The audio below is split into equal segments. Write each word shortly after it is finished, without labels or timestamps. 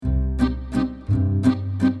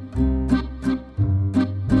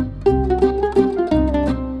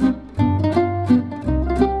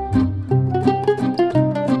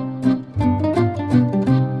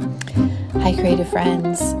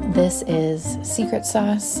friends. This is Secret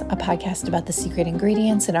Sauce, a podcast about the secret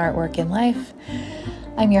ingredients in artwork in life.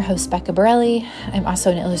 I'm your host, Becca Borelli. I'm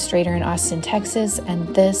also an illustrator in Austin, Texas,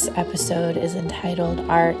 and this episode is entitled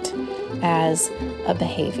Art as a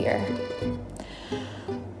Behavior.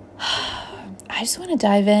 I just want to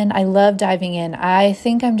dive in. I love diving in. I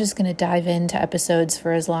think I'm just going to dive into episodes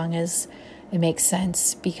for as long as it makes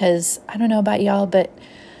sense, because I don't know about y'all, but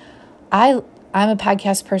I'm a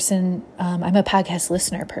podcast person. I'm a podcast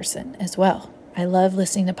listener person as well. I love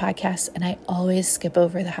listening to podcasts, and I always skip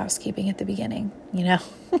over the housekeeping at the beginning,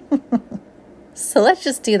 So let's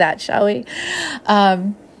just do that, shall we?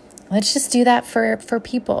 Let's just do that for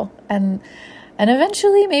people. And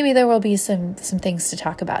eventually maybe there will be some things to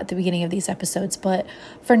talk about at the beginning of these episodes. But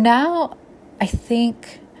for now, I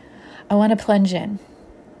think I want to plunge in.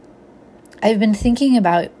 I've been thinking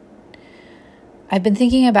about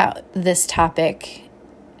this topic,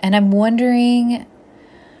 and I'm wondering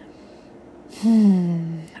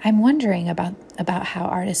about how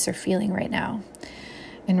artists are feeling right now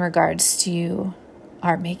in regards to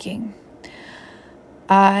art making.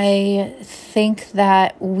 I think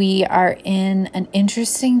that we are in an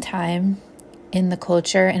interesting time in the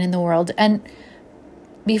culture and in the world. And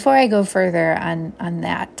before I go further on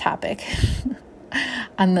that topic,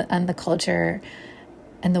 on the culture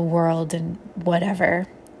and the world and whatever,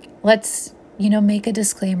 let's, make a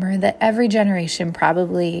disclaimer that every generation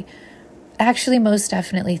probably, actually most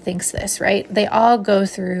definitely thinks this, right? They all go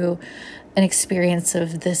through an experience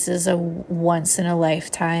of this is a once in a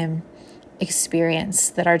lifetime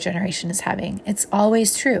experience that our generation is having. It's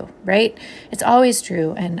always true, right? It's always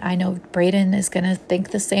true. And I know Braden is going to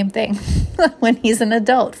think the same thing when he's an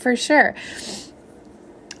adult, for sure.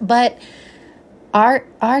 But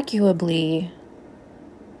arguably,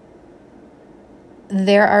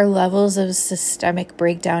 there are levels of systemic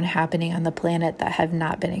breakdown happening on the planet that have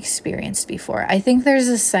not been experienced before. I think there's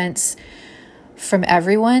a sense from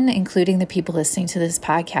everyone, including the people listening to this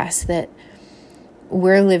podcast, that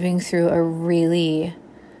we're living through a really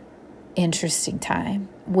interesting time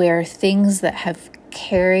where things that have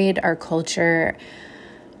carried our culture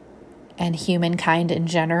and humankind in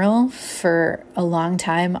general for a long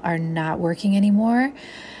time are not working anymore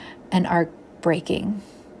and are breaking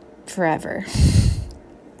forever.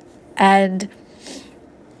 And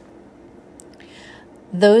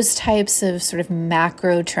those types of sort of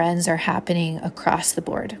macro trends are happening across the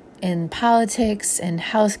board in politics, in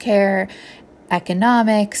healthcare,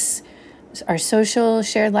 economics, our social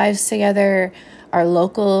shared lives together, our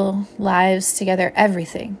local lives together,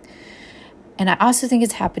 everything. And I also think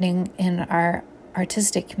it's happening in our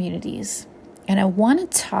artistic communities. And I want to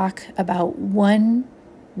talk about one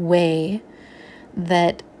way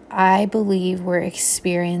that I believe we're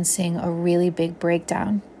experiencing a really big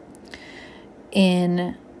breakdown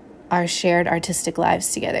in our shared artistic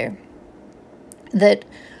lives together. That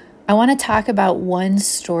I want to talk about one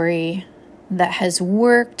story that has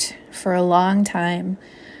worked for a long time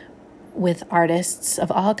with artists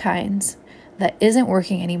of all kinds that isn't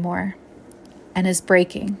working anymore and is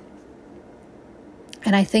breaking.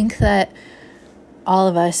 And I think that all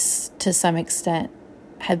of us, to some extent,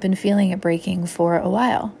 have been feeling it breaking for a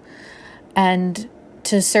while. And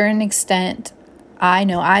to a certain extent, I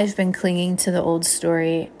know I've been clinging to the old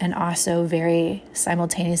story and also very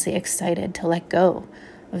simultaneously excited to let go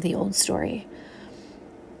of the old story.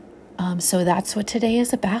 So that's what today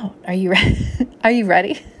is about. Are you ready? Are you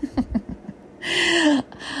ready?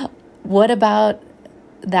 What about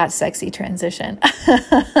that sexy transition?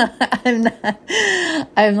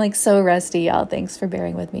 I'm like so rusty, y'all. Thanks for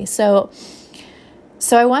bearing with me. So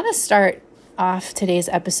I want to start off today's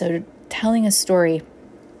episode telling a story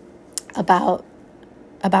about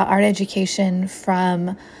art education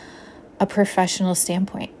from a professional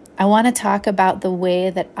standpoint. I want to talk about the way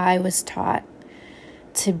that I was taught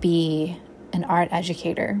to be an art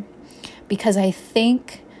educator, because I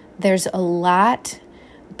think there's a lot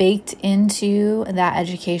baked into that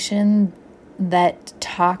education that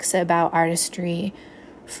talks about artistry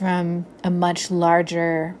from a much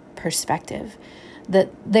larger perspective.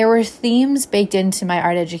 That there were themes baked into my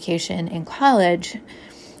art education in college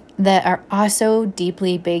that are also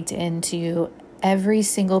deeply baked into every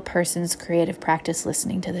single person's creative practice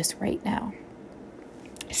listening to this right now.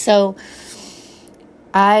 So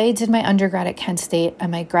I did my undergrad at Kent State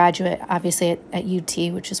and my graduate, obviously, at UT,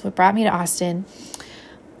 which is what brought me to Austin.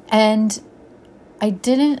 And I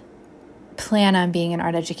didn't plan on being in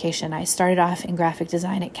art education. I started off in graphic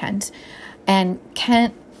design at Kent. And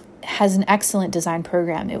Kent has an excellent design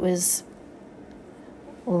program. It was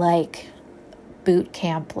like boot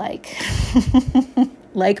camp like.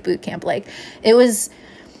 like boot camp. Like it was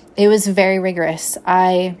very rigorous.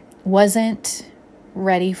 I wasn't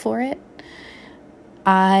ready for it.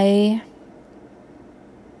 I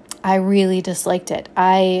really disliked it.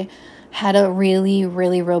 I had a really,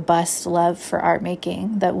 really robust love for art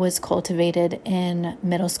making that was cultivated in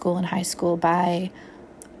middle school and high school by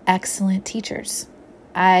excellent teachers.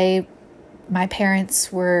 My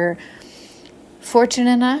parents were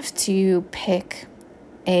fortunate enough to pick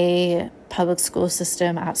a public school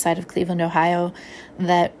system outside of Cleveland, Ohio,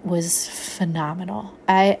 that was phenomenal.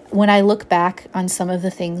 When I look back on some of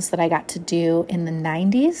the things that I got to do in the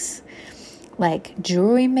 90s, like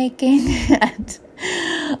jewelry making and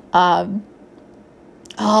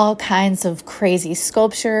all kinds of crazy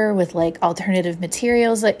sculpture with like alternative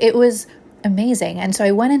materials, like it was amazing. And so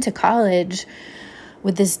I went into college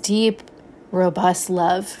with this deep, robust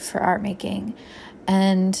love for art making.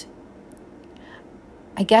 And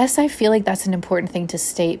I guess I feel like that's an important thing to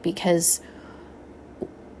state, because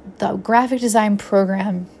the graphic design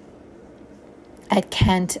program at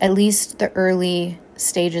Kent, at least the early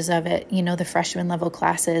stages of it, the freshman level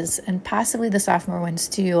classes and possibly the sophomore ones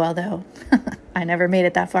too, although I never made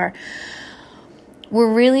it that far,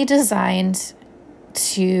 were really designed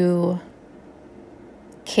to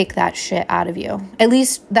kick that shit out of you. At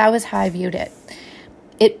least that was how I viewed it.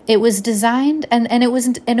 It was designed and it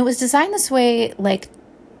was designed this way, like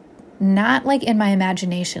not like in my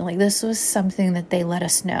imagination. Like this was something that they let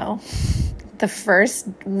us know the first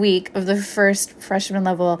week of the first freshman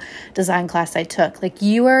level design class I took. Like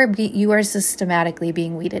you are systematically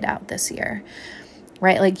being weeded out this year,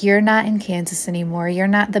 right? Like you're not in Kansas anymore. You're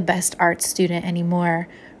not the best art student anymore,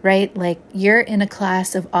 right? Like you're in a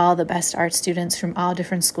class of all the best art students from all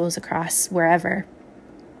different schools across wherever.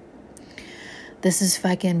 This is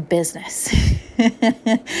fucking business.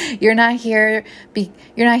 You're not here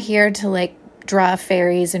to like draw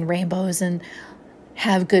fairies and rainbows and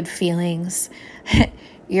have good feelings.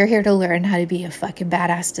 You're here to learn how to be a fucking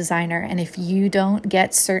badass designer. And if you don't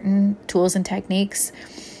get certain tools and techniques,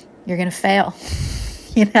 you're going to fail,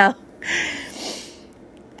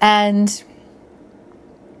 And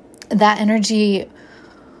that energy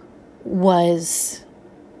was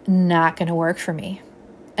not going to work for me.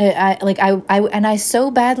 I so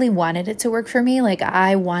badly wanted it to work for me. Like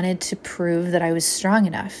I wanted to prove that I was strong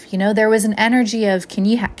enough. There was an energy of, can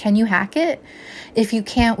you hack it? If you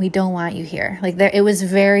can't, we don't want you here. Like it was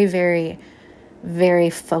very, very,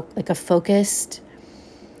 very like a focused,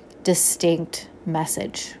 distinct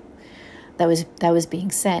message that was being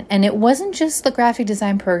sent. And it wasn't just the graphic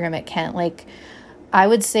design program at Kent. Like I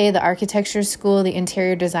would say the architecture school, the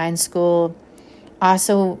interior design school,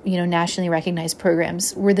 also, nationally recognized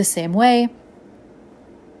programs were the same way.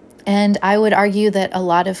 And I would argue that a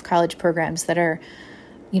lot of college programs that are,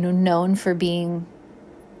 known for being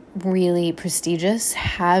really prestigious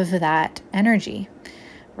have that energy,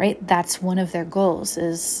 right? That's one of their goals,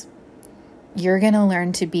 is you're going to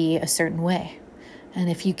learn to be a certain way.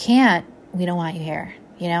 And if you can't, we don't want you here,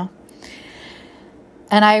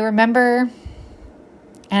 And I remember,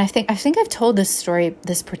 and I think I've told this story,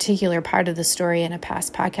 this particular part of the story in a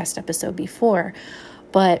past podcast episode before,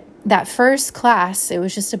 but that first class, it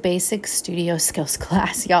was just a basic studio skills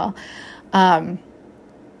class, y'all.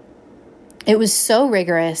 It was so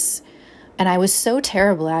rigorous and I was so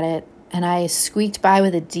terrible at it, and I squeaked by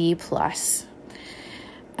with a D+.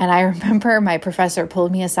 And I remember my professor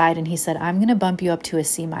pulled me aside and he said, I'm going to bump you up to a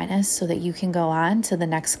C- so that you can go on to the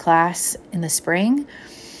next class in the spring.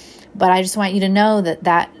 But I just want you to know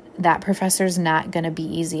that professor's not going to be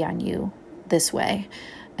easy on you this way.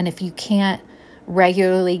 And if you can't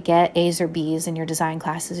regularly get A's or B's in your design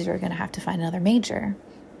classes, you're going to have to find another major.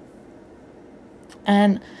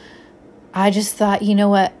 And I just thought, you know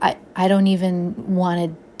what? I don't even want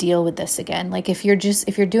to deal with this again. Like if you're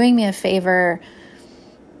doing me a favor,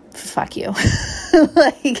 fuck you.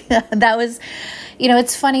 Like that was,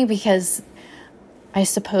 it's funny because I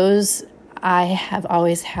suppose I have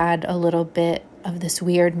always had a little bit of this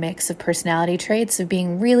weird mix of personality traits of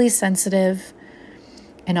being really sensitive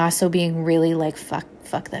and also being really like,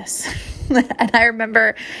 fuck this. And I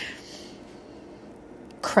remember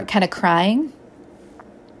kind of crying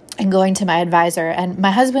and going to my advisor, and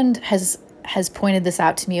my husband has pointed this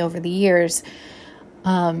out to me over the years.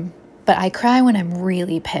 But I cry when I'm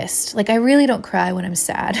really pissed. Like I really don't cry when I'm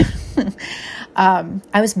sad. I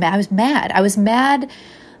was mad. I was mad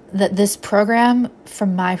that this program,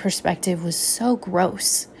 from my perspective, was so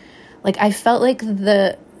gross. Like I felt like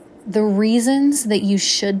the reasons that you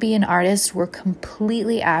should be an artist were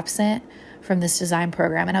completely absent from this design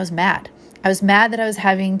program, and I was mad. I was mad that I was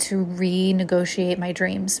having to renegotiate my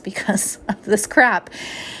dreams because of this crap.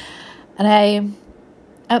 And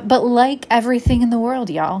but like everything in the world,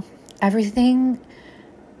 y'all, everything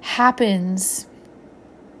happens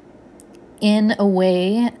in a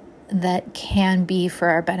way that can be for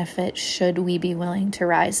our benefit should we be willing to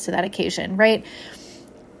rise to that occasion, right?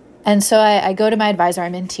 And so I go to my advisor,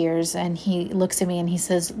 I'm in tears, and he looks at me and he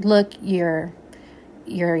says, look, you're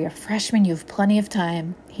a freshman, you have plenty of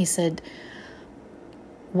time. He said,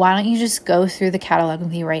 why don't you just go through the catalog with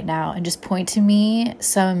me right now and just point to me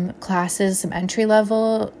some classes, some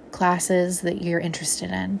entry-level classes that you're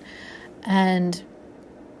interested in. And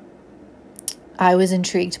I was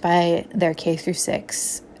intrigued by their K through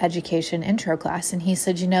 6 education intro class. And he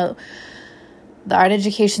said, the art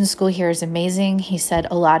education school here is amazing. He said,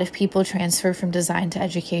 a lot of people transfer from design to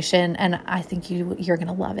education, and I think you're going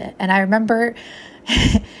to love it. And I remember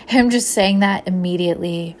him just saying that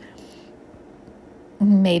immediately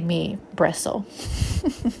made me bristle,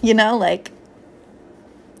 like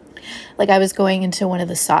I was going into one of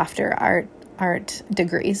the softer art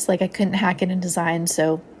degrees. Like I couldn't hack it in design,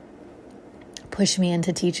 so push me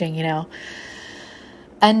into teaching,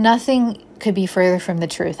 and nothing could be further from the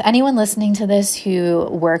truth. Anyone listening to this who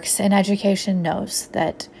works in education knows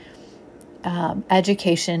that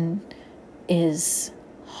education is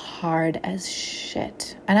hard as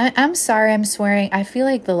shit. And I'm sorry I'm swearing. I feel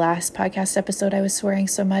like the last podcast episode I was swearing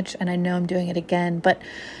so much, and I know I'm doing it again, but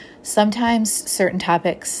sometimes certain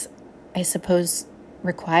topics, I suppose,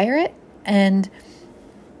 require it. And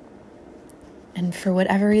for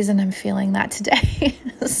whatever reason, I'm feeling that today.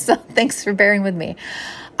 So thanks for bearing with me.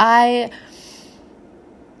 I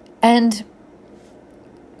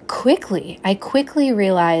quickly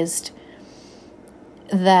realized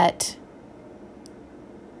that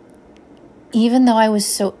even though I was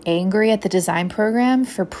so angry at the design program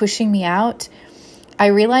for pushing me out, I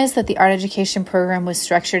realized that the art education program was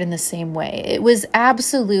structured in the same way. It was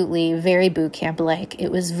absolutely very boot camp-like.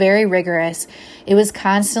 It was very rigorous. It was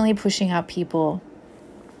constantly pushing out people.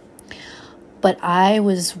 But I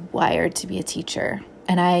was wired to be a teacher,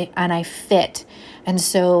 and I fit. And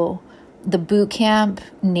so the boot camp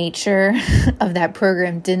nature of that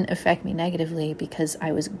program didn't affect me negatively because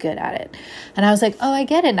I was good at it. And I was like, oh, I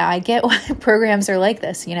get it now. I get why programs are like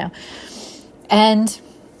this, And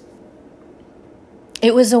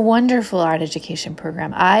it was a wonderful art education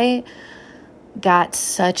program. I got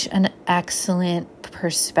such an excellent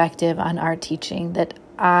perspective on art teaching that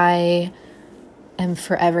I am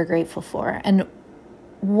forever grateful for. And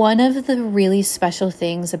one of the really special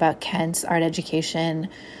things about Kent's art education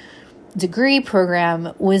degree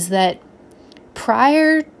program was that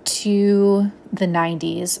prior to the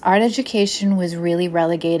 90s, art education was really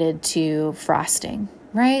relegated to frosting,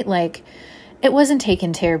 right? Like it wasn't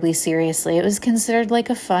taken terribly seriously. It was considered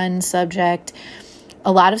like a fun subject.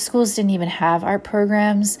 A lot of schools didn't even have art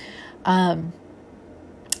programs. And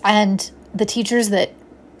the teachers that,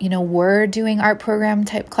 were doing art program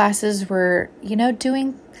type classes were,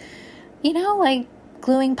 doing, like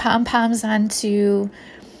gluing pom-poms onto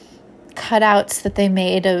cutouts that they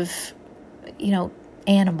made of,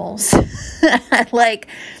 animals. Like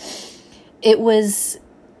it was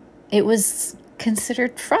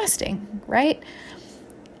considered frosting, right?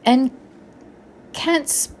 And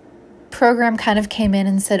Kent's program kind of came in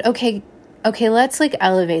and said, okay, let's like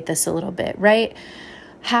elevate this a little bit, right?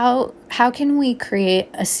 How can we create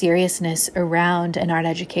a seriousness around an art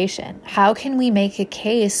education? How can we make a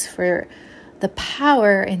case for the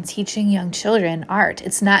power in teaching young children art?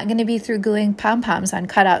 It's not going to be through gluing pom-poms on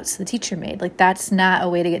cutouts the teacher made. Like that's not a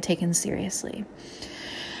way to get taken seriously.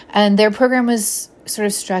 And their program was sort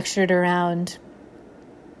of structured around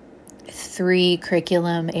 3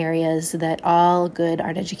 curriculum areas that all good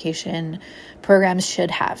art education programs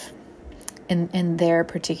should have in their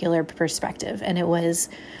particular perspective. And it was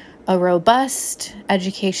a robust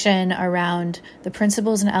education around the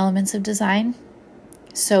principles and elements of design.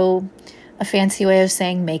 So a fancy way of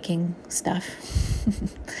saying making stuff.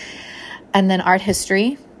 And then art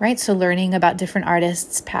history, right? So learning about different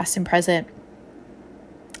artists, past and present.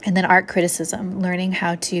 And then art criticism, learning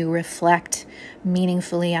how to reflect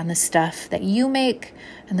meaningfully on the stuff that you make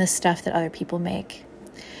and the stuff that other people make.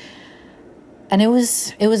 And it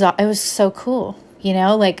was so cool,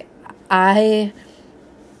 like I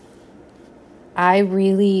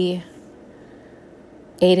really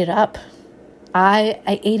ate it up. I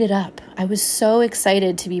ate it up. I was so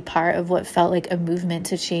excited to be part of what felt like a movement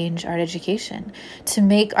to change art education, to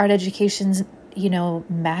make art educations,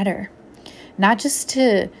 matter, not just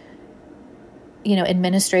to,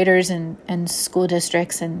 administrators and school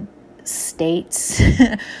districts and states,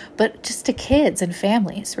 but just to kids and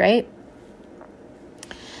families, right?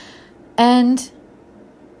 And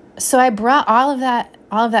so I brought all of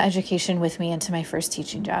that education with me into my first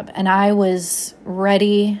teaching job, and I was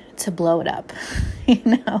ready to blow it up,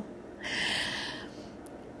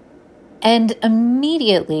 And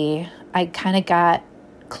immediately I kind of got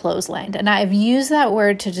clotheslined. And I've used that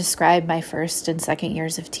word to describe my first and second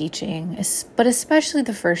years of teaching, but especially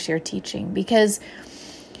the first year teaching, because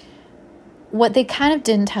what they kind of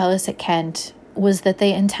didn't tell us at Kent was that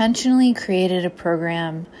they intentionally created a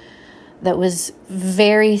program that was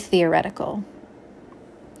very theoretical,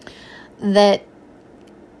 that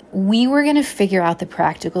we were going to figure out the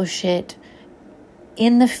practical shit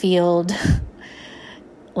in the field,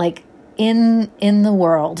 like in the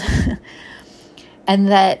world, and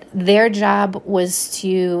that their job was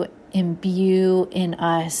to imbue in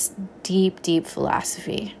us deep, deep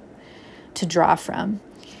philosophy to draw from.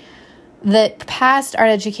 That past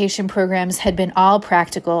art education programs had been all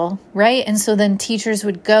practical, right? And so then teachers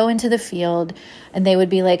would go into the field and they would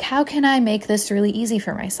be like, how can I make this really easy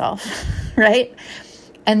for myself, right?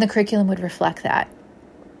 And the curriculum would reflect that.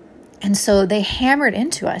 And so they hammered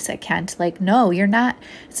into us at Kent, like, no,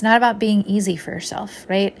 it's not about being easy for yourself,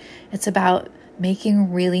 right? It's about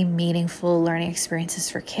making really meaningful learning experiences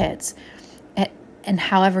for kids, and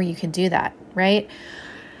however you can do that, right?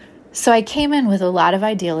 So I came in with a lot of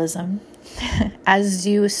idealism, as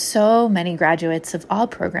do so many graduates of all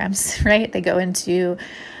programs, right? They go into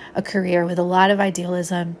a career with a lot of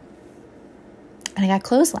idealism. And I got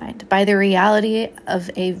clotheslined by the reality of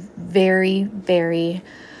a very, very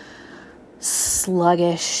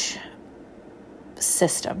sluggish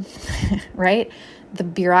system, right? The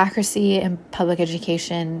bureaucracy in public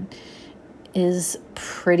education is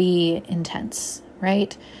pretty intense,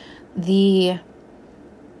 right? The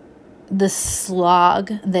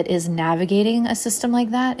slog that is navigating a system like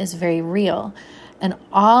that is very real. And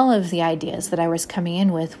all of the ideas that I was coming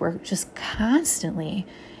in with were just constantly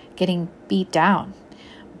getting beat down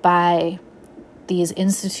by these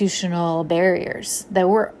institutional barriers that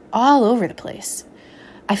were all over the place.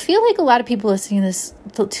 I feel like a lot of people listening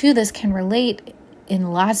to this can relate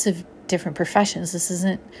in lots of different professions. This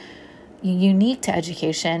isn't unique to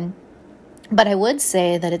education, but I would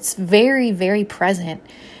say that it's very, very present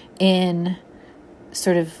in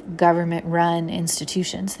sort of government-run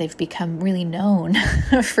institutions. They've become really known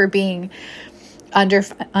for being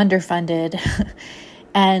underfunded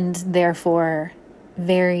and therefore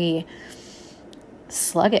very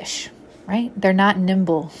sluggish, right? They're not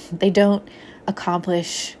nimble. They don't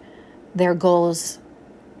accomplish their goals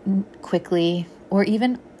quickly or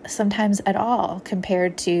even sometimes at all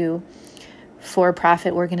compared to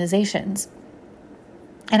for-profit organizations.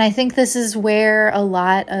 And I think this is where a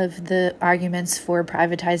lot of the arguments for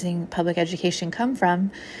privatizing public education come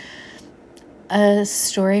from. A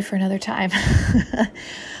story for another time.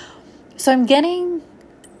 So I'm getting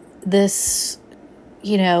this,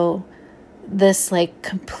 this like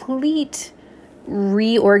complete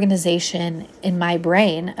reorganization in my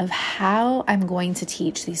brain of how I'm going to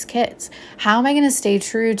teach these kids. How am I going to stay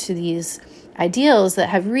true to these ideals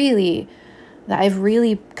that I've really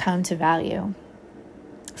come to value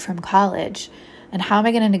from college? And how am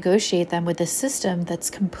I going to negotiate them with a system that's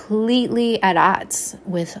completely at odds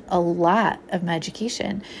with a lot of my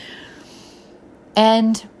education?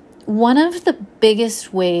 And one of the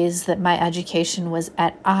biggest ways that my education was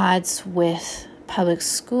at odds with public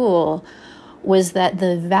school was that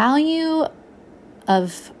the value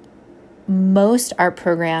of most art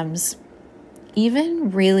programs,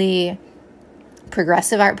 even really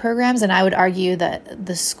progressive art programs, and I would argue that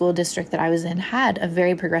the school district that I was in had a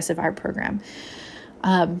very progressive art program.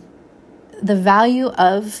 The value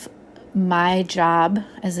of my job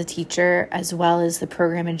as a teacher, as well as the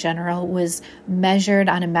program in general, was measured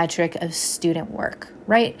on a metric of student work,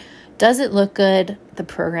 right? Does it look good? The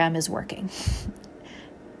program is working.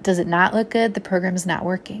 Does it not look good? The program is not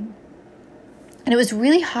working. And it was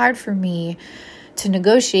really hard for me to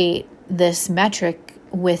negotiate this metric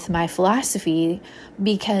with my philosophy,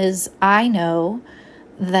 because I know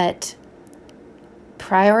that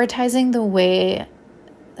prioritizing the way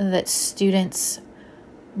that students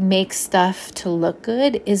make stuff to look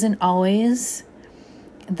good isn't always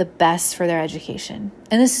the best for their education.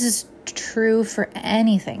 And this is true for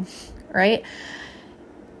anything, right?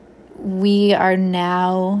 We are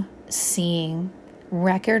now seeing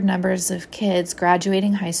record numbers of kids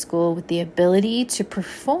graduating high school with the ability to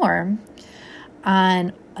perform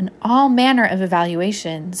on all manner of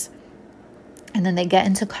evaluations. And then they get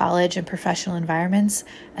into college and professional environments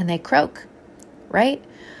and they croak, right?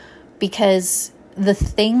 Because the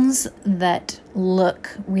things that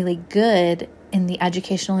look really good in the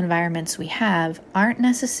educational environments we have aren't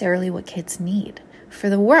necessarily what kids need for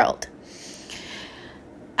the world.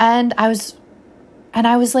 And I was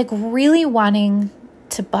like really wanting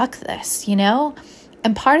to buck this, you know?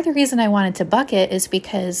 And part of the reason I wanted to buck it is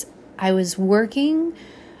because I was working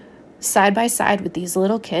side by side with these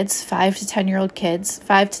little kids, 5 to 10-year-old kids,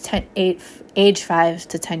 age 5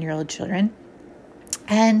 to 10-year-old children.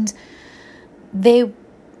 And they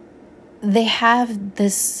have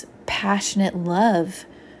this passionate love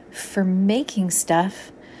for making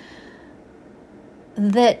stuff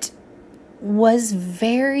that was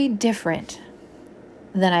very different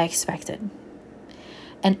than I expected.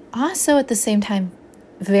 And also at the same time,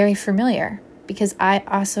 very familiar, because I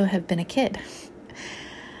also have been a kid.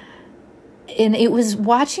 And it was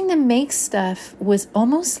watching them make stuff was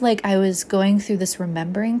almost like I was going through this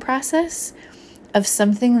remembering process of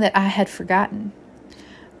something that I had forgotten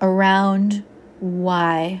around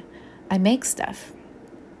why I make stuff.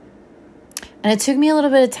 And it took me a little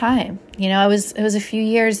bit of time. You know, it was a few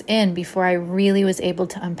years in before I really was able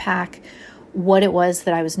to unpack what it was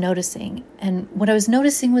that I was noticing. And what I was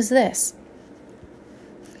noticing was this.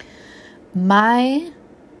 My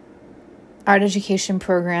art education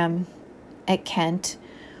program at Kent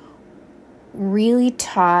really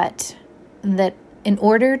taught that in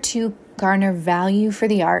order to garner value for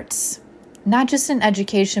the arts, not just in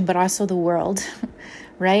education, but also the world,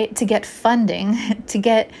 right? To get funding, to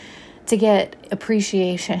get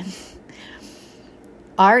appreciation,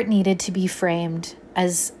 art needed to be framed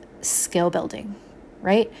as skill building,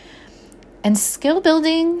 right? And skill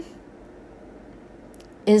building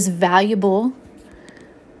is valuable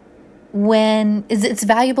it's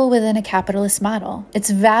valuable within a capitalist model. It's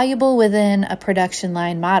valuable within a production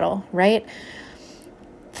line model, right?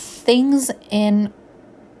 Things in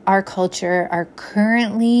our culture are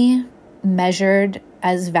currently measured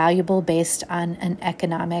as valuable based on an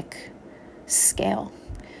economic scale,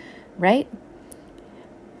 right?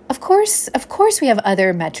 Of course we have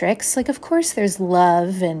other metrics. Like, of course there's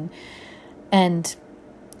love and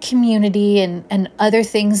community and other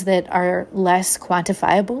things that are less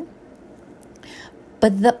quantifiable.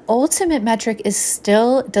 But the ultimate metric is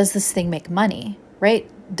still, does this thing make money, right?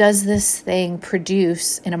 Does this thing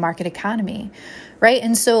produce in a market economy, right?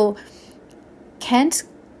 And so Kent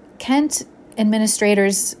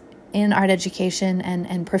administrators in art education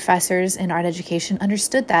and professors in art education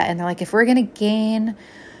understood that. And they're like, if we're going to gain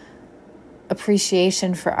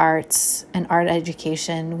appreciation for arts and art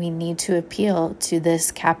education, we need to appeal to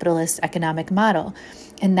this capitalist economic model.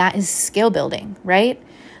 And that is skill building, right?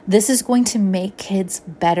 This is going to make kids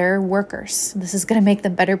better workers. This is going to make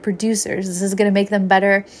them better producers. This is going to make them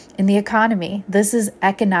better in the economy. This is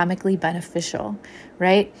economically beneficial,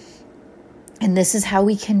 right? And this is how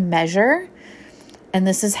we can measure, and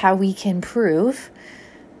this is how we can prove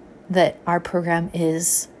that our program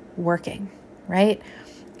is working, right?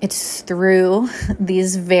 It's through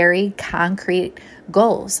these very concrete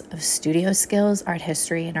goals of studio skills, art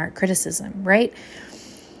history, and art criticism, right?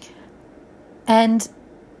 And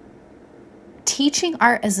teaching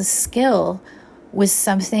art as a skill was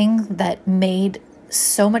something that made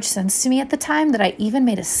so much sense to me at the time that I even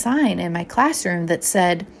made a sign in my classroom that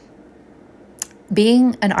said,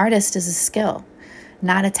 being an artist is a skill,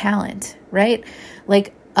 not a talent, right?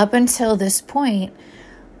 Like, up until this point,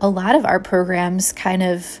 a lot of art programs kind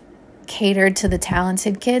of catered to the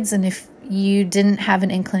talented kids. And if you didn't have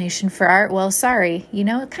an inclination for art, well, sorry, you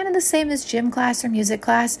know, kind of the same as gym class or music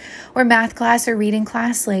class or math class or reading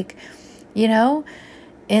class. Like, you know,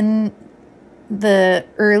 in the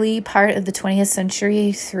early part of the 20th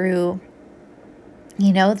century through,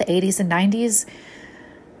 you know, the 80s and 90s,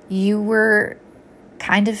 you were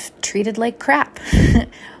kind of treated like crap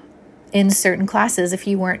in certain classes if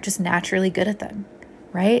you weren't just naturally good at them,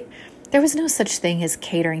 right? There was no such thing as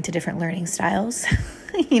catering to different learning styles,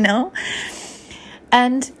 you know?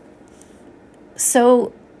 And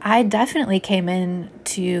so I definitely came in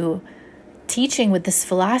to teaching with this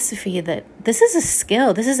philosophy that this is a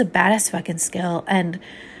skill. This is a badass fucking skill. And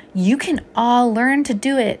you can all learn to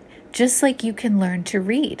do it just like you can learn to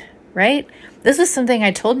read, right? This was something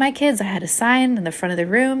I told my kids. I had a sign in the front of the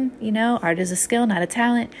room, you know, art is a skill, not a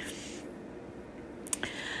talent.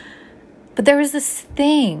 But there was this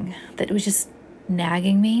thing that was just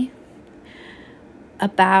nagging me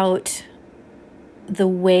about the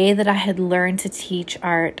way that I had learned to teach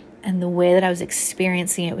art and the way that I was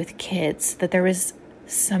experiencing it with kids, that there was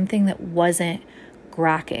something that wasn't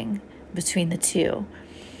grokking between the two.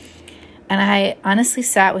 And I honestly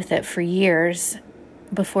sat with it for years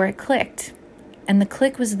before it clicked. And the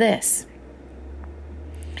click was this.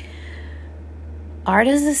 Art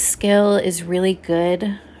as a skill is really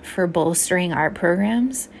good for bolstering art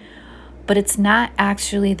programs, but it's not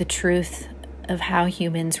actually the truth of how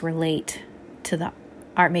humans relate to the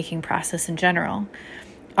art making process in general.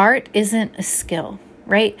 Art isn't a skill,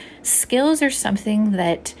 right? Skills are something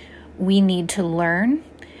that we need to learn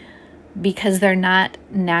because they're not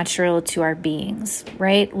natural to our beings,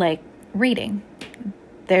 right? Like reading.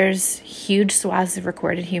 There's huge swaths of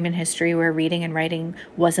recorded human history where reading and writing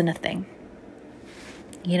wasn't a thing,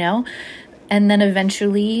 And then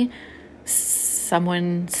eventually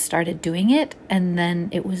someone started doing it, and then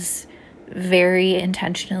it was very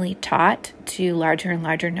intentionally taught to larger and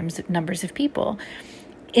larger numbers of people.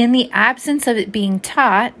 In the absence of it being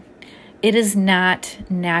taught, it is not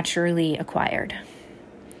naturally acquired.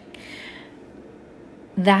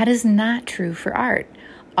 That is not true for art.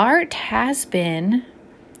 Art has been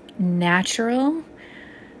a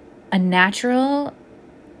natural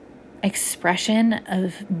expression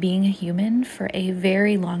of being a human for a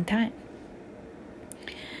very long time.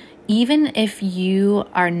 Even if you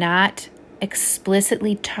are not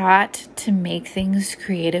explicitly taught to make things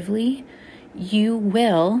creatively, you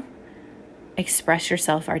will express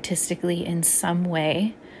yourself artistically in some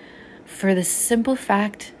way for the simple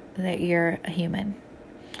fact that you're a human.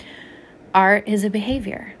 Art is a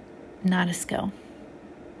behavior, not a skill.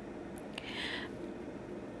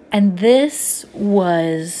 And this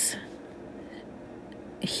was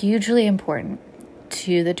hugely important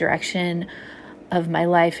to the direction of my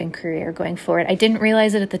life and career going forward. I didn't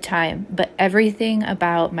realize it at the time, but everything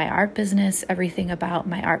about my art business, everything about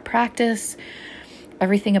my art practice,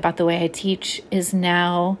 everything about the way I teach is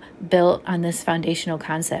now built on this foundational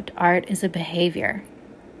concept. Art is a behavior.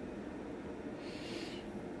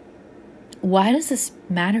 Why does this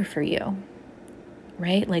matter for you?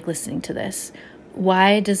 Right? Like listening to this.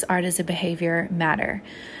 Why does art as a behavior matter?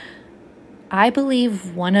 I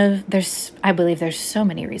believe there's so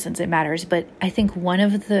many reasons it matters, but I think one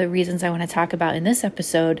of the reasons I want to talk about in this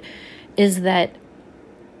episode is that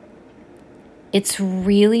it's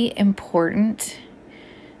really important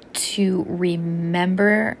to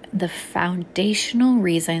remember the foundational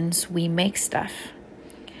reasons we make stuff.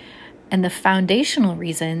 And the foundational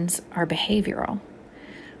reasons are behavioral.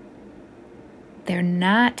 They're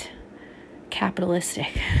not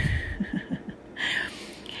capitalistic.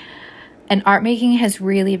 And art making has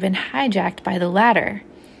really been hijacked by the latter.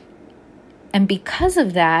 And because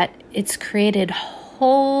of that, it's created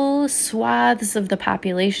whole swaths of the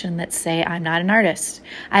population that say, I'm not an artist.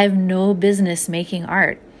 I have no business making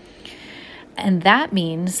art. And that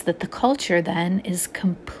means that the culture then is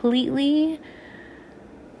completely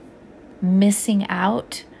missing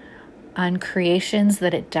out on creations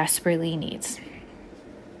that it desperately needs.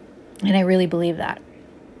 And I really believe that.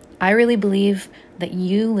 I really believe that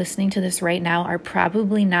you listening to this right now are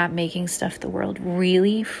probably not making stuff the world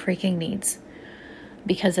really freaking needs.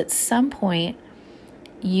 Because at some point,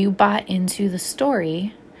 you bought into the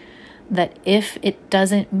story that if it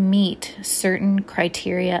doesn't meet certain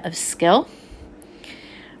criteria of skill,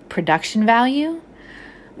 production value,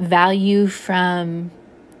 value from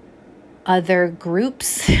other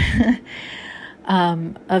groups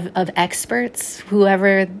of experts,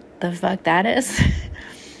 whoever the fuck that is,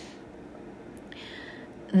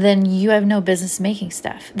 then you have no business making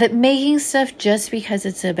stuff. That making stuff just because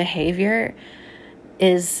it's a behavior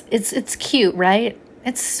it's cute, right?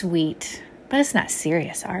 It's sweet, but it's not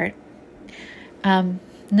serious art.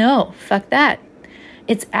 No, fuck that.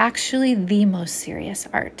 It's actually the most serious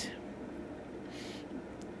art.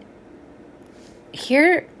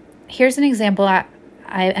 Here's an example.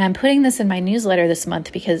 I'm putting this in my newsletter this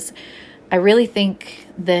month because I really think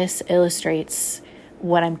this illustrates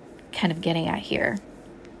what I'm kind of getting at here.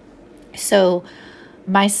 So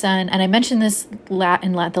my son, and I mentioned this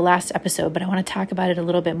in the last episode, but I want to talk about it a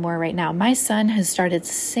little bit more right now. My son has started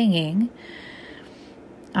singing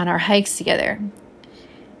on our hikes together.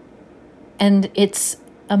 And it's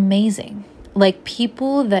amazing. Like,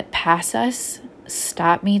 people that pass us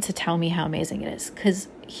stop me to tell me how amazing it is. Because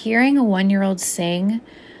hearing a 1-year-old sing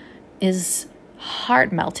is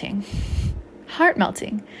heart-melting.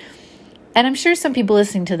 Heart-melting. And I'm sure some people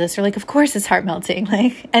listening to this are like, of course it's heart-melting.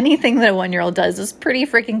 Like, anything that a 1-year-old does is pretty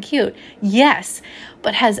freaking cute. Yes,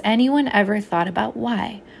 but has anyone ever thought about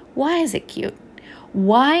why? Why is it cute?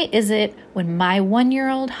 Why is it when my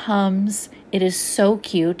 1-year-old hums, it is so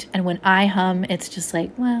cute, and when I hum, it's just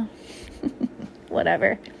like, well,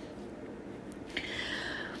 whatever.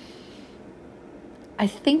 I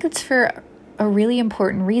think it's for a really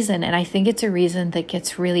important reason, and I think it's a reason that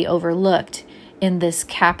gets really overlooked in this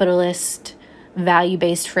capitalist,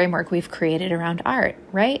 value-based framework we've created around art,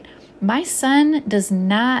 right? My son does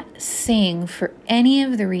not sing for any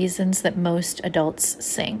of the reasons that most adults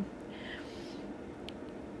sing.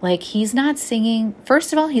 Like, he's not singing,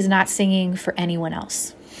 first of all, he's not singing for anyone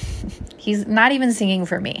else. He's not even singing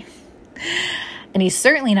for me. And he's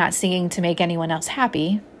certainly not singing to make anyone else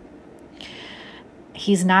happy.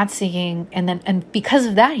 He's not singing, and because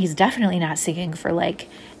of that, he's definitely not singing for like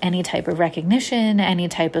any type of recognition, any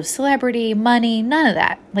type of celebrity, money, none of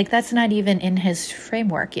that. Like, that's not even in his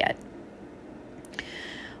framework yet.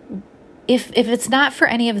 If it's not for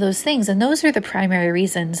any of those things, and those are the primary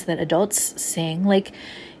reasons that adults sing, like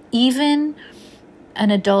even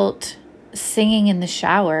an adult singing in the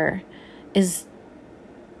shower is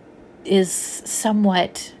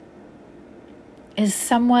somewhat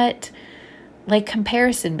like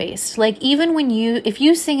comparison based. Like, even if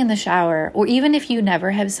you sing in the shower, or even if you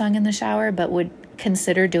never have sung in the shower but would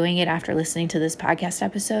consider doing it after listening to this podcast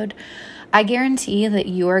episode, I guarantee that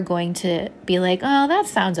you are going to be like, oh, that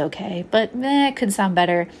sounds okay, but it could sound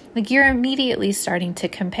better. Like, you're immediately starting to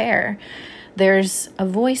compare. There's a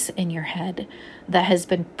voice in your head that has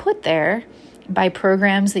been put there by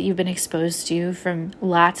programs that you've been exposed to from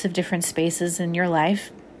lots of different spaces in your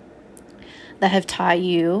life that have taught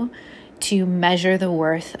you to measure the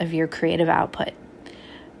worth of your creative output.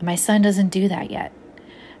 My son doesn't do that yet.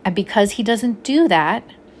 And because he doesn't do that,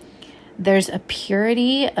 there's a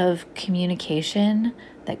purity of communication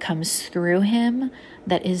that comes through him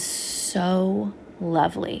that is so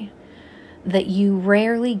lovely, that you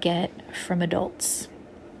rarely get from adults.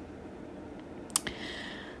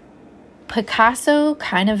 Picasso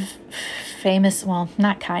he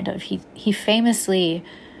famously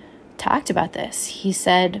talked about this. He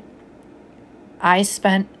said, I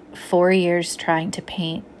spent 4 years learning to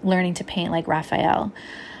paint like Raphael,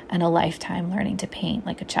 and a lifetime learning to paint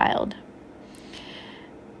like a child.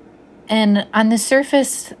 And on the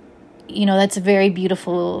surface, that's a very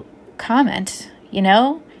beautiful comment.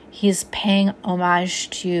 He's paying homage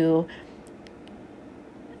to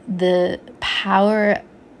the power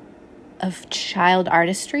of child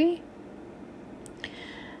artistry.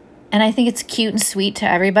 And I think it's cute and sweet to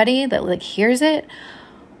everybody that like hears it,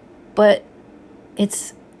 but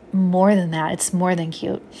it's more than that. It's more than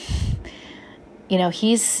cute.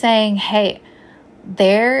 He's saying, hey,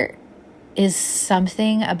 there is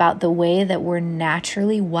something about the way that we're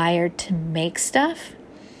naturally wired to make stuff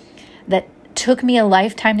that took me a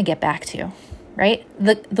lifetime to get back to, right?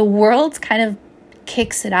 The world kind of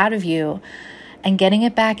kicks it out of you, and getting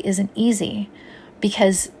it back isn't easy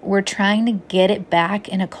because we're trying to get it back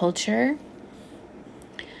in a culture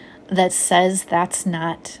that says that's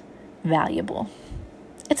not valuable.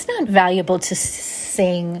 It's not valuable to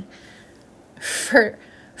sing for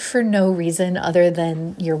no reason other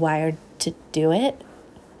than you're wired to do it,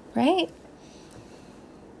 right?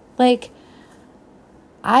 Like,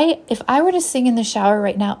 if I were to sing in the shower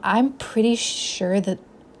right now, I'm pretty sure that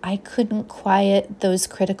I couldn't quiet those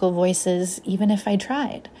critical voices even if I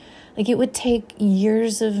tried. Like, it would take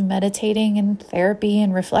years of meditating and therapy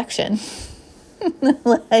and reflection.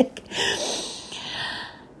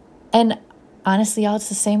 And honestly, y'all, it's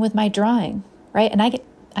the same with my drawing, right? And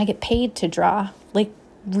I get paid to draw, like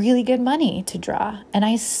really good money to draw. And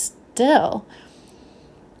I still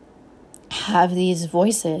have these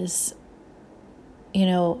voices,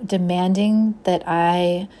 demanding that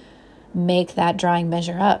I make that drawing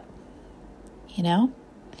measure up,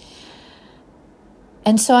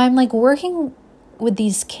 And so I'm like working with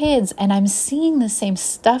these kids, and I'm seeing the same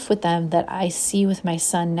stuff with them that I see with my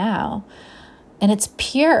son now. And it's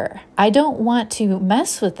pure. I don't want to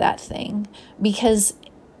mess with that thing because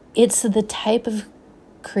it's the type of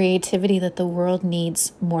creativity that the world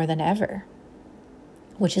needs more than ever,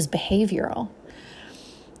 which is behavioral,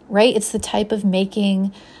 right? It's the type of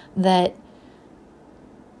making that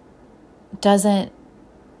doesn't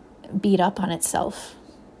beat up on itself.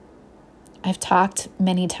 I've talked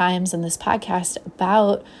many times in this podcast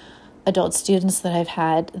about adult students that I've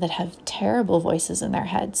had that have terrible voices in their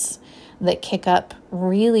heads that kick up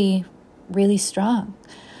really, really strong.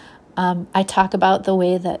 I talk about the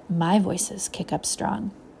way that my voices kick up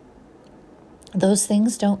strong. Those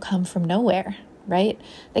things don't come from nowhere, right?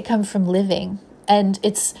 They come from living. And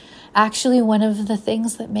it's actually one of the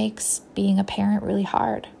things that makes being a parent really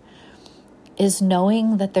hard, is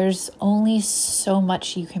knowing that there's only so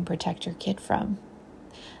much you can protect your kid from,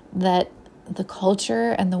 that the culture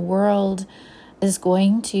and the world is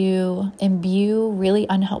going to imbue really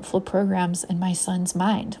unhelpful programs in my son's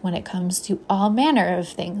mind when it comes to all manner of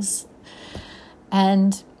things.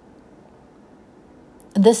 And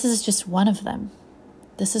this is just one of them.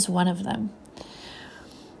 This is one of them.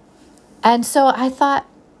 And so I thought,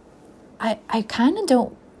 I kind of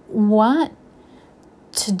don't want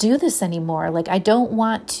to do this anymore. Like, I don't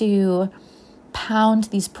want to pound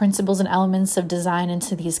these principles and elements of design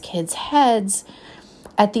into these kids' heads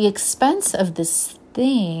at the expense of this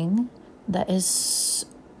thing that is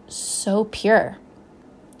so pure.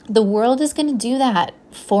 The world is going to do that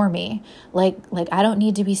for me. Like I don't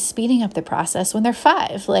need to be speeding up the process when they're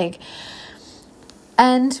 5.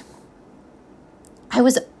 And I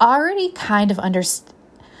was already kind of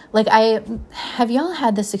have y'all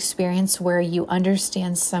had this experience where you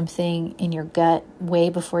understand something in your gut way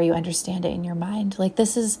before you understand it in your mind? Like,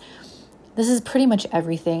 this is pretty much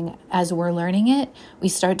everything. As we're learning it, we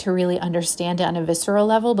start to really understand it on a visceral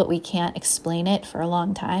level, but we can't explain it for a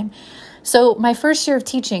long time. So my first year of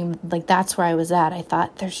teaching, that's where I was at. I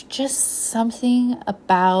thought there's just something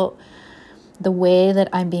about the way that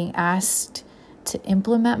I'm being asked to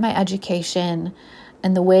implement my education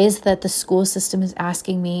and the ways that the school system is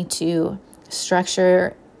asking me to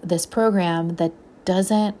structure this program that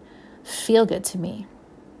doesn't feel good to me.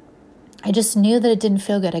 I just knew that it didn't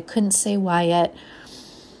feel good. I couldn't say why yet.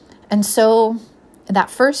 And so that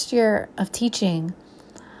first year of teaching,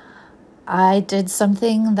 I did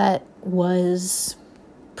something that was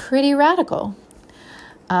pretty radical.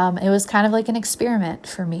 It was kind of like an experiment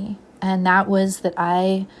for me. And that was that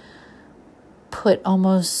I put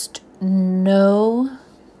almost no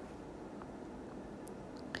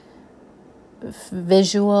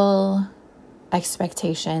visual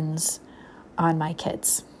expectations on my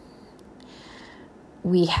kids.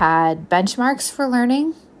 We had benchmarks for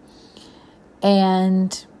learning,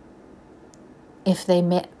 and if they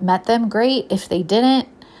met them, great. If they didn't,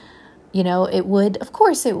 it would, of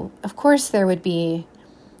course there would be,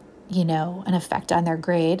 an effect on their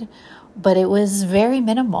grade, but it was very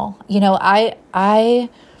minimal. I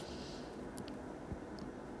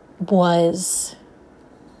was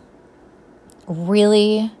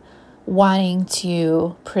really wanting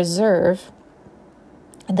to preserve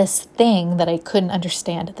this thing that I couldn't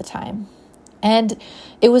understand at the time. And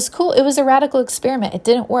it was cool. It was a radical experiment. It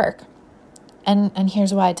didn't work. And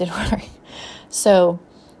here's why it didn't work. So,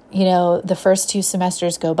 the first 2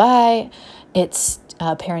 semesters go by. It's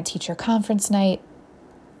a parent-teacher conference night.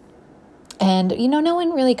 And, no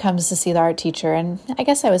one really comes to see the art teacher. And I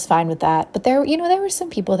guess I was fine with that. But there were some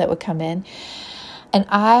people that would come in. And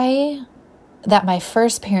that my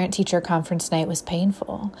first parent-teacher conference night was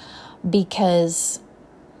painful because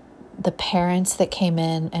the parents that came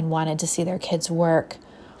in and wanted to see their kids' work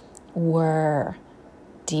were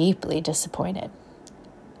deeply disappointed.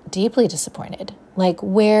 Like,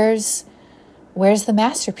 where's the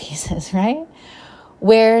masterpieces, right?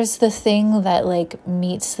 Where's the thing that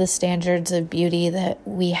meets the standards of beauty that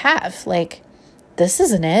we have? This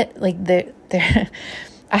isn't it.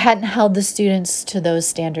 I hadn't held the students to those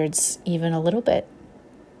standards even a little bit.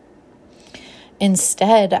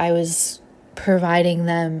 Instead, I was providing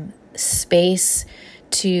them space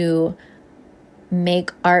to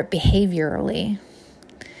make art behaviorally,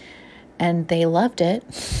 and they loved it.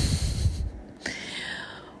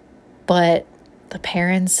 But the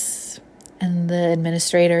parents and the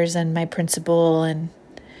administrators and my principal and,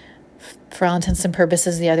 for all intents and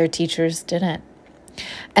purposes, the other teachers didn't.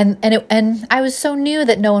 And I was so new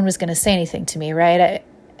that no one was going to say anything to me, right?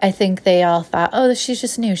 I think they all thought, oh, she's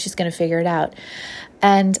just new, she's going to figure it out.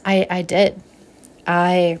 And I did.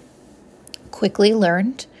 I quickly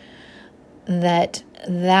learned that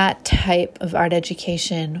type of art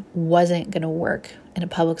education wasn't going to work in a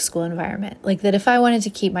public school environment. That if I wanted to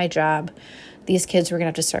keep my job, these kids were going to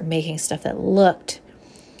have to start making stuff that looked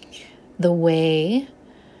the way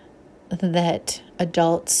that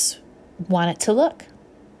adults want it to look.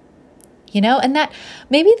 And that,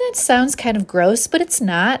 maybe that sounds kind of gross, but it's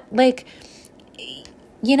not.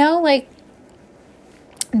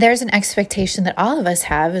 There's an expectation that all of us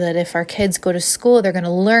have that if our kids go to school, they're going to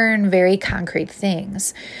learn very concrete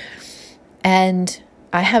things. And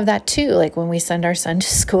I have that too. When we send our son to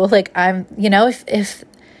school, if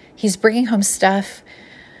he's bringing home stuff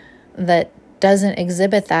that doesn't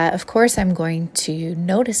exhibit that, of course I'm going to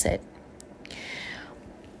notice it.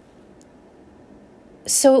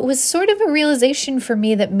 So it was sort of a realization for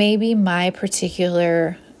me that maybe my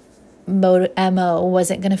particular MO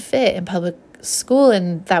wasn't going to fit in public school,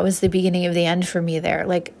 and that was the beginning of the end for me there.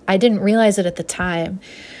 I didn't realize it at the time.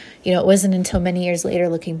 It wasn't until many years later,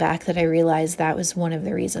 looking back, that I realized that was one of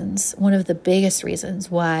the biggest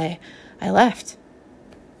reasons why I left.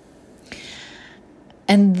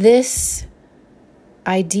 And this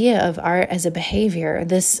idea of art as a behavior,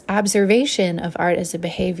 this observation of art as a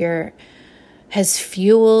behavior, has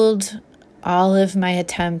fueled all of my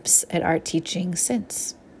attempts at art teaching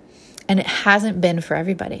since. And it hasn't been for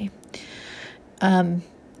everybody. And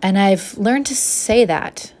I've learned to say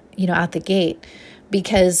that, out the gate,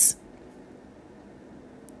 because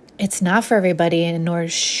it's not for everybody, and nor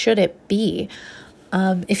should it be.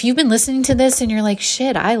 If you've been listening to this and you're like,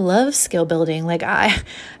 shit, I love skill building. Like I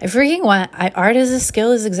freaking want, art as a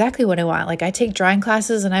skill is exactly what I want. Like I take drawing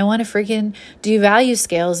classes and I want to freaking do value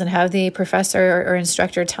scales and have the professor or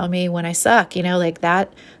instructor tell me when I suck, like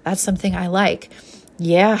that's something I like.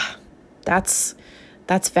 Yeah, that's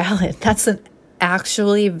valid. That's an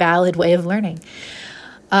actually valid way of learning.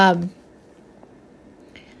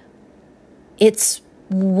 It's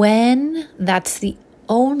when that's the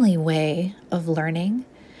only way of learning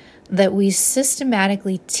that we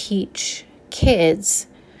systematically teach kids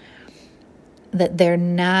that they're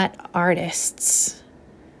not artists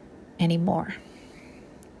anymore.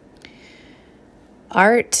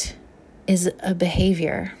 Art is a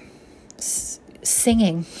behavior.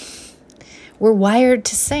 Singing. We're wired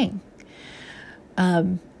to sing.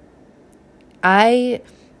 I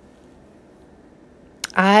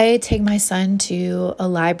take my son to a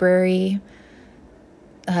library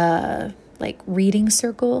reading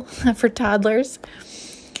circle for toddlers.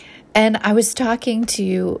 And I was talking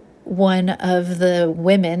to one of the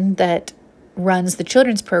women that runs the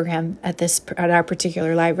children's program at our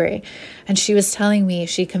particular library. And she was telling me,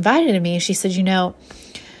 she confided in me, she said,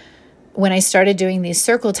 when I started doing these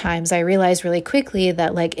circle times, I realized really quickly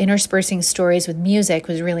that interspersing stories with music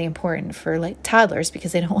was really important for toddlers,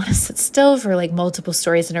 because they don't want to sit still for multiple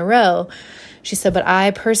stories in a row. She said, but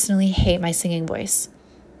I personally hate my singing voice.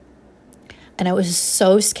 And it was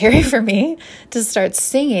so scary for me to start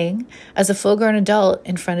singing as a full-grown adult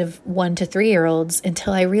in front of 1 to 3-year-olds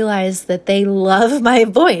until I realized that they love my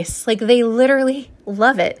voice. They literally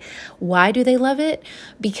love it. Why do they love it?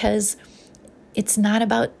 Because it's not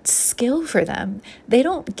about skill for them. They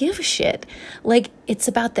don't give a shit. It's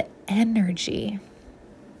about the energy.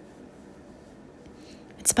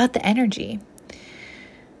 It's about the energy.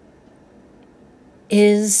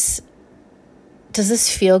 Does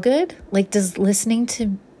this feel good? Does listening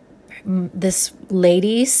to this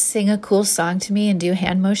lady sing a cool song to me and do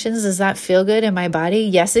hand motions, does that feel good in my body?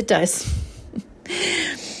 Yes, it does.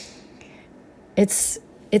 It's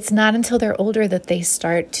not until they're older that they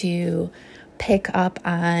start to pick up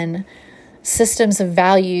on systems of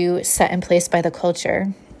value set in place by the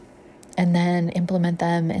culture and then implement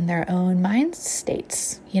them in their own mind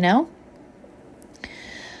states,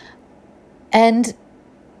 And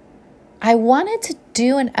I wanted to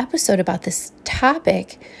do an episode about this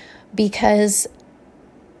topic because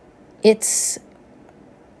it's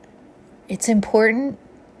important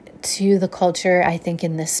to the culture, I think,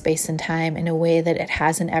 in this space and time in a way that it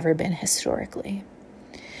hasn't ever been historically.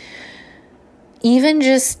 Even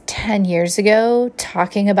just 10 years ago,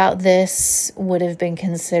 talking about this would have been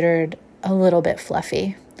considered a little bit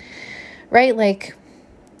fluffy, right?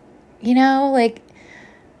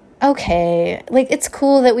 Okay, it's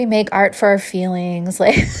cool that we make art for our feelings,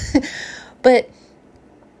 but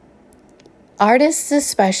artists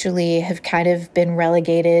especially have kind of been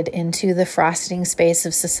relegated into the frosting space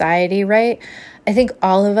of society, right? I think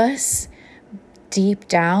all of us deep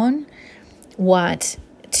down want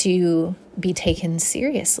to be taken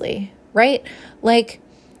seriously, right?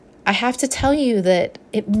 I have to tell you that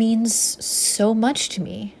it means so much to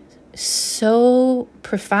me, so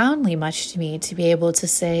profoundly much to me, to be able to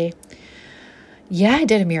say, yeah, I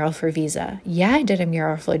did a mural for Visa. Yeah, I did a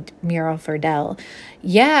mural for Dell.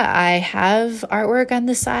 Yeah, I have artwork on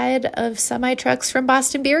the side of semi-trucks from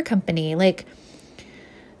Boston Beer Company.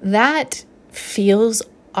 That feels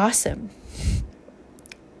awesome.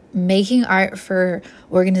 Making art for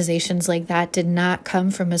organizations like that did not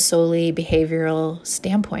come from a solely behavioral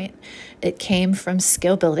standpoint. It came from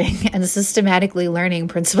skill building and systematically learning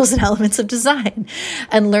principles and elements of design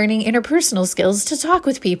and learning interpersonal skills to talk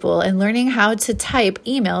with people and learning how to type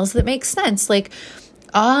emails that make sense.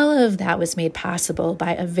 All of that was made possible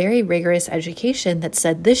by a very rigorous education that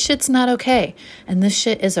said this shit's not okay and this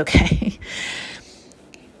shit is okay.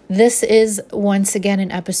 This is once again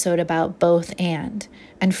an episode about both and.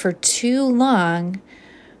 And for too long,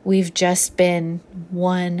 we've just been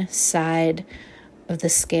one side of the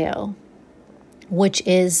scale, which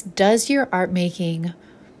is, does your art making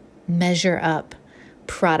measure up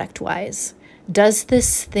product-wise? Does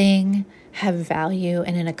this thing have value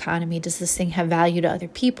in an economy? Does this thing have value to other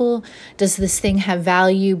people? Does this thing have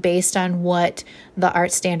value based on what the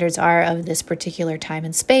art standards are of this particular time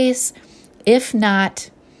and space? If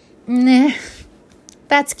not,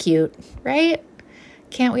 that's cute, right?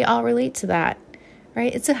 Can't we all relate to that?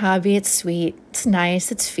 right? It's a hobby. It's sweet. It's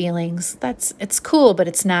nice. It's feelings. It's cool, but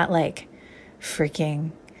it's not like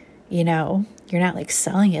freaking, you're not like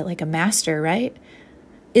selling it like a master, right?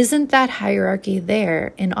 Isn't that hierarchy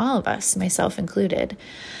there in all of us, myself included?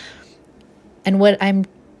 And what I'm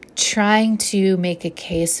trying to make a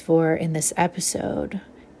case for in this episode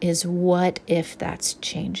is, what if that's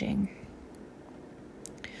changing?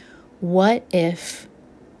 What if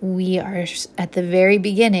we are at the very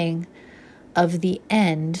beginning of the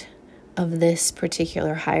end of this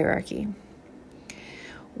particular hierarchy?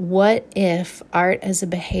 What if art as a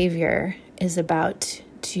behavior is about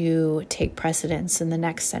to take precedence in the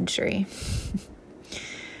next century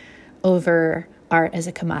over art as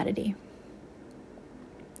a commodity?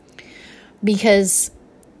 Because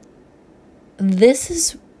this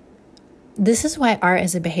is why art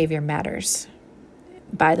as a behavior matters.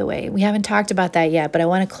 By the way, we haven't talked about that yet, but I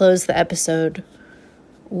want to close the episode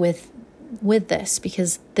with this,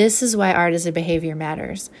 because this is why art as a behavior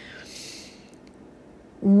matters.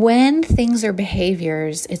 When things are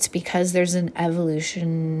behaviors, it's because there's an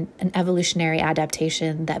evolutionary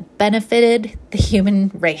adaptation that benefited the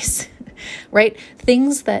human race, right?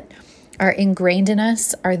 Things that are ingrained in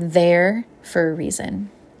us are there for a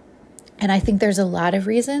reason. And I think there's a lot of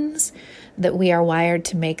reasons that we are wired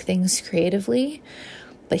to make things creatively.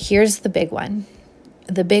 But here's the big one.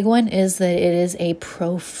 The big one is that it is a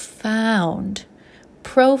profound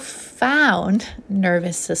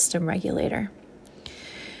nervous system regulator.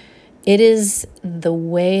 It is the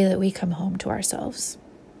way that we come home to ourselves.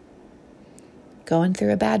 Going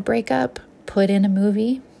through a bad breakup, put in a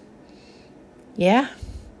movie. Yeah.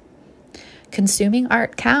 Consuming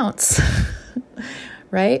art counts,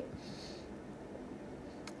 right?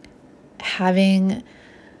 Having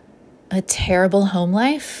a terrible home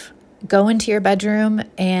life, go into your bedroom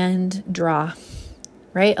and draw,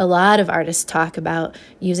 right? A lot of artists talk about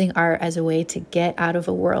using art as a way to get out of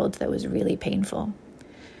a world that was really painful.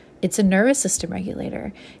 It's a nervous system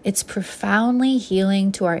regulator. It's profoundly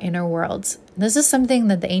healing to our inner worlds. This is something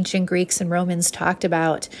that the ancient Greeks and Romans talked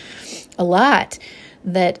about a lot,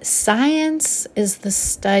 that science is the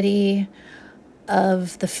study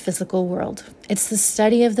of the physical world. It's the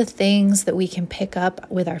study of the things that we can pick up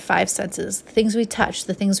with our five senses, the things we touch,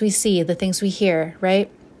 the things we see, the things we hear,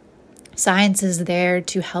 right? Science is there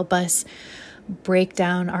to help us break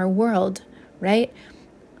down our world, right?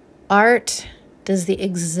 Art does the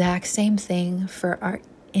exact same thing for our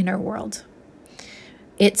inner world.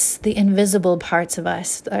 It's the invisible parts of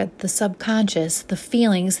us, the subconscious, the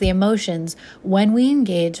feelings, the emotions. When we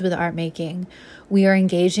engage with art making, we are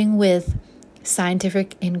engaging with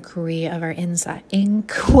scientific inquiry of our insides.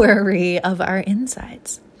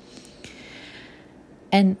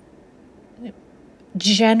 And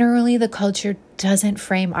generally the culture doesn't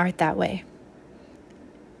frame art that way.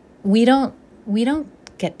 We don't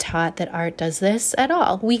get taught that art does this at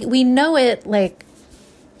all. We know it like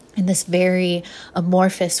in this very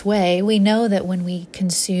amorphous way. We know that when we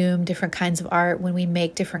consume different kinds of art, when we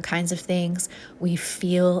make different kinds of things, we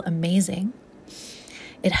feel amazing.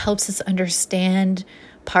 It helps us understand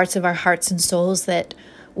parts of our hearts and souls that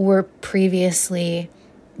were previously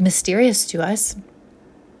mysterious to us.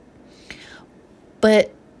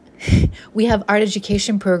 But we have art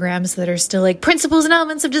education programs that are still like principles and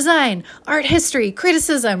elements of design, art history,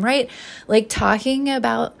 criticism, right? Like talking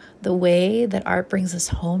about the way that art brings us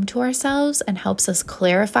home to ourselves and helps us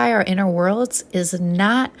clarify our inner worlds is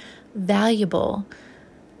not valuable, ...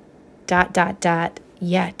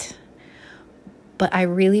 yet. But I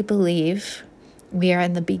really believe we are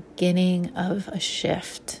in the beginning of a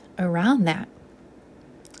shift around that.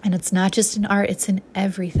 And it's not just in art, it's in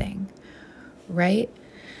everything, right?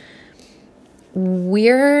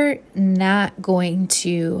 We're not going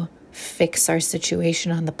to fix our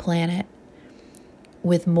situation on the planet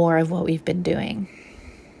with more of what we've been doing.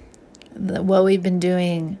 What we've been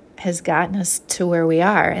doing has gotten us to where we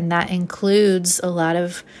are, and that includes a lot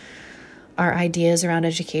of our ideas around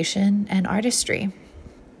education and artistry.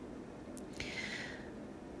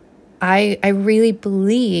 I really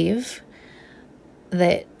believe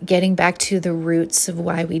that getting back to the roots of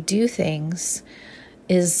why we do things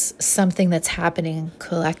is something that's happening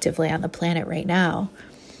collectively on the planet right now.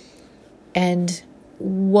 And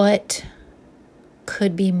what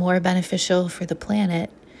could be more beneficial for the planet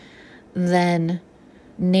than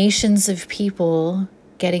nations of people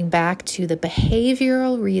getting back to the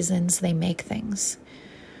behavioral reasons they make things,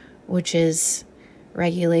 which is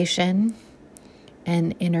regulation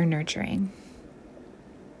and inner nurturing.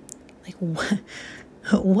 Like,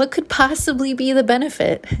 what could possibly be the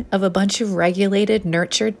benefit of a bunch of regulated,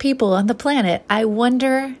 nurtured people on the planet? I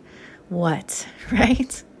wonder what,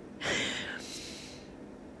 right?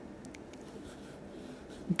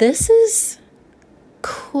 This is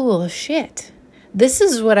cool shit. This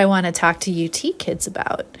is what I want to talk to UT kids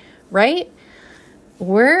about, right?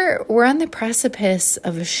 We're on the precipice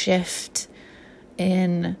of a shift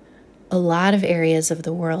in a lot of areas of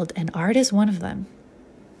the world, and art is one of them.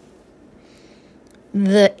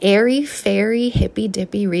 The airy-fairy,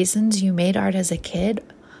 hippy-dippy reasons you made art as a kid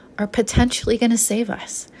are potentially going to save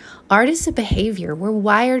us. Art is a behavior. We're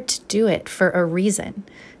wired to do it for a reason.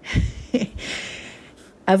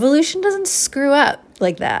 Evolution doesn't screw up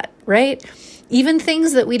like that, right? Even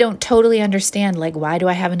things that we don't totally understand, like why do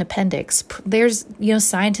I have an appendix? There's,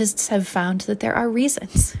 scientists have found that there are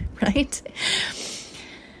reasons, right?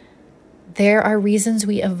 There are reasons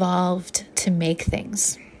we evolved to make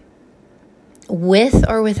things, with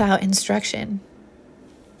or without instruction.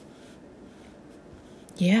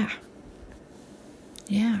 Yeah.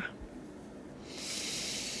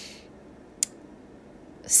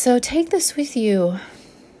 So take this with you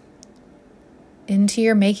into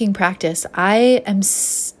your making practice.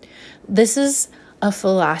 This is a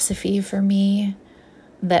philosophy for me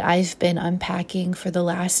that I've been unpacking for the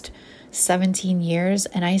last 17 years,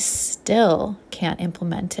 and I still can't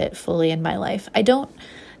implement it fully in my life. I don't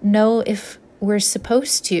know if we're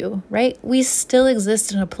supposed to, right? We still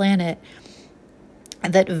exist on a planet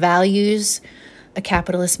that values a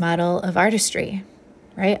capitalist model of artistry,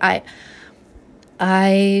 right?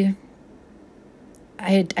 I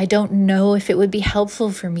don't know if it would be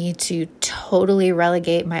helpful for me to totally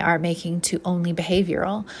relegate my art making to only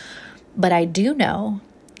behavioral, but I do know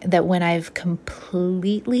that when I've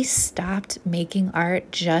completely stopped making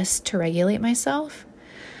art just to regulate myself,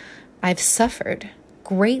 I've suffered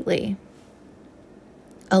greatly.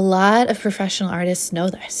 A lot of professional artists know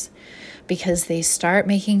this because they start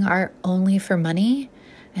making art only for money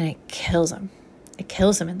and it kills them. It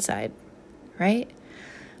kills them inside, right?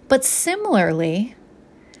 But similarly,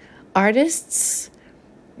 artists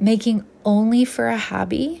making only for a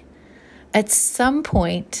hobby at some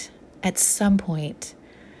point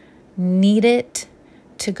need it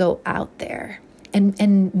to go out there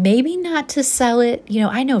and maybe not to sell it.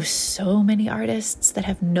 I know so many artists that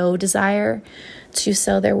have no desire to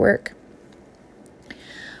sell their work,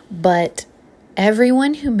 but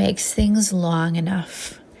everyone who makes things long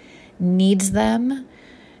enough needs them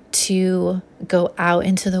to go out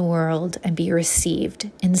into the world and be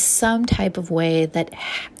received in some type of way that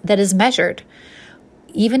is measured,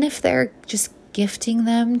 even if they're just gifting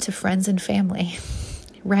them to friends and family,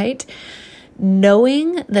 right?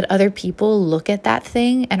 Knowing that other people look at that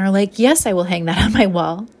thing and are like, yes, I will hang that on my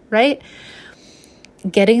wall, right?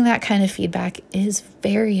 Getting that kind of feedback is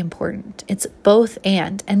very important. It's both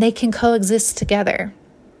and they can coexist together,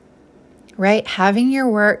 right? Having your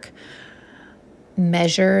work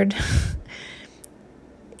measured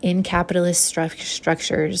in capitalist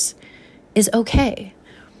structures is okay.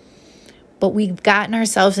 But we've gotten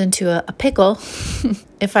ourselves into a pickle,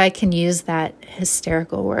 if I can use that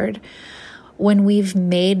hysterical word, when we've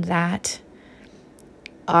made that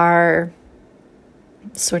our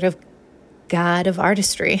sort of god of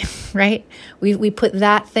artistry, right? We put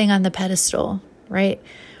that thing on the pedestal, right?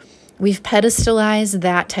 We've pedestalized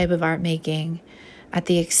that type of art making at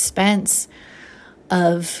the expense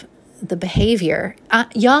of the behavior.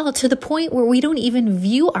 Y'all, to the point where we don't even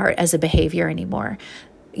view art as a behavior anymore.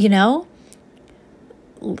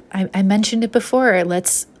 I mentioned it before.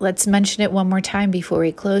 Let's mention it one more time before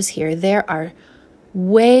we close here. There are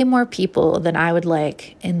way more people than I would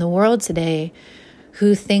like in the world today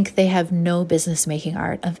who think they have no business making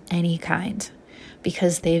art of any kind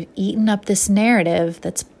because they've eaten up this narrative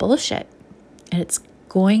that's bullshit and it's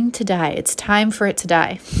going to die. It's time for it to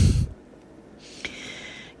die.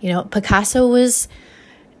 Picasso was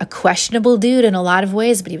a questionable dude in a lot of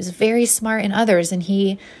ways, but he was very smart in others. And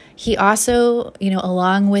he also,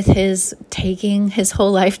 along with his taking his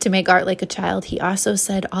whole life to make art like a child, he also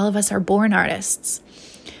said all of us are born artists.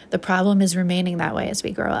 The problem is remaining that way as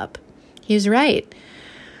we grow up. He was right.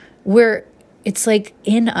 It's like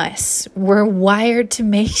in us. We're wired to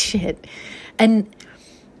make shit. And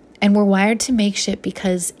we're wired to make shit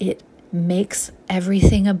because it makes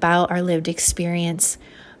everything about our lived experience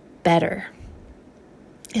better.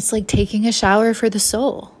 It's like taking a shower for the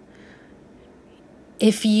soul.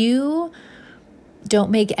 If you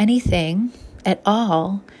don't make anything at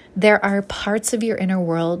all, there are parts of your inner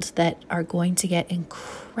world that are going to get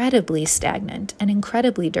incredibly stagnant and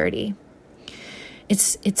incredibly dirty.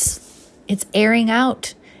 It's airing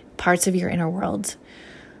out parts of your inner world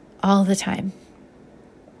all the time.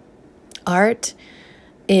 Art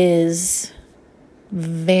is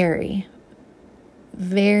very,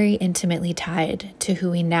 very intimately tied to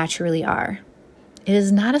who we naturally are. It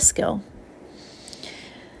is not a skill.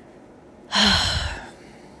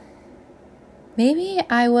 Maybe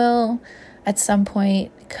I will at some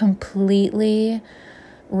point completely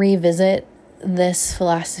revisit this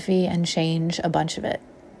philosophy and change a bunch of it,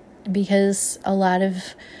 because a lot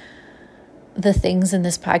of the things in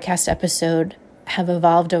this podcast episode have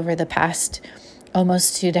evolved over the past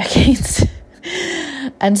almost 2 decades.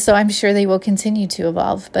 And so I'm sure they will continue to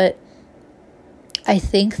evolve. But I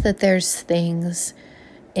think that there's things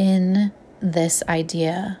in this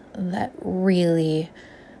idea that really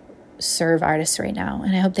serve artists right now.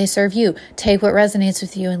 And I hope they serve you. Take what resonates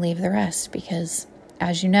with you and leave the rest. Because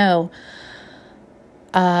as you know,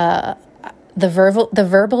 the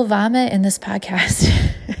verbal vomit in this podcast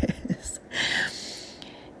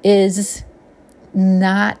is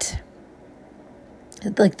not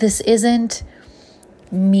like, this isn't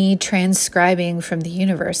me transcribing from the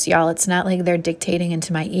universe, y'all. It's not like they're dictating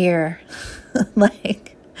into my ear.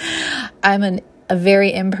 Like, I'm a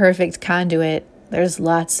very imperfect conduit. There's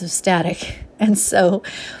lots of static. And so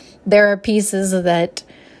there are pieces that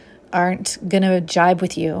aren't going to jibe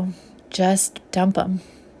with you. Just dump them.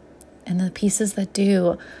 And the pieces that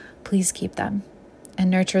do, please keep them and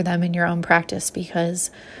nurture them in your own practice,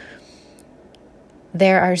 because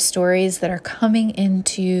there are stories that are coming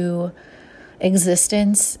into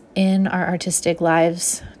existence in our artistic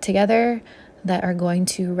lives together that are going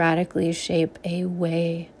to radically shape a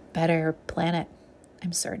way better planet.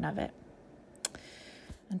 I'm certain of it.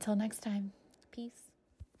 Until next time.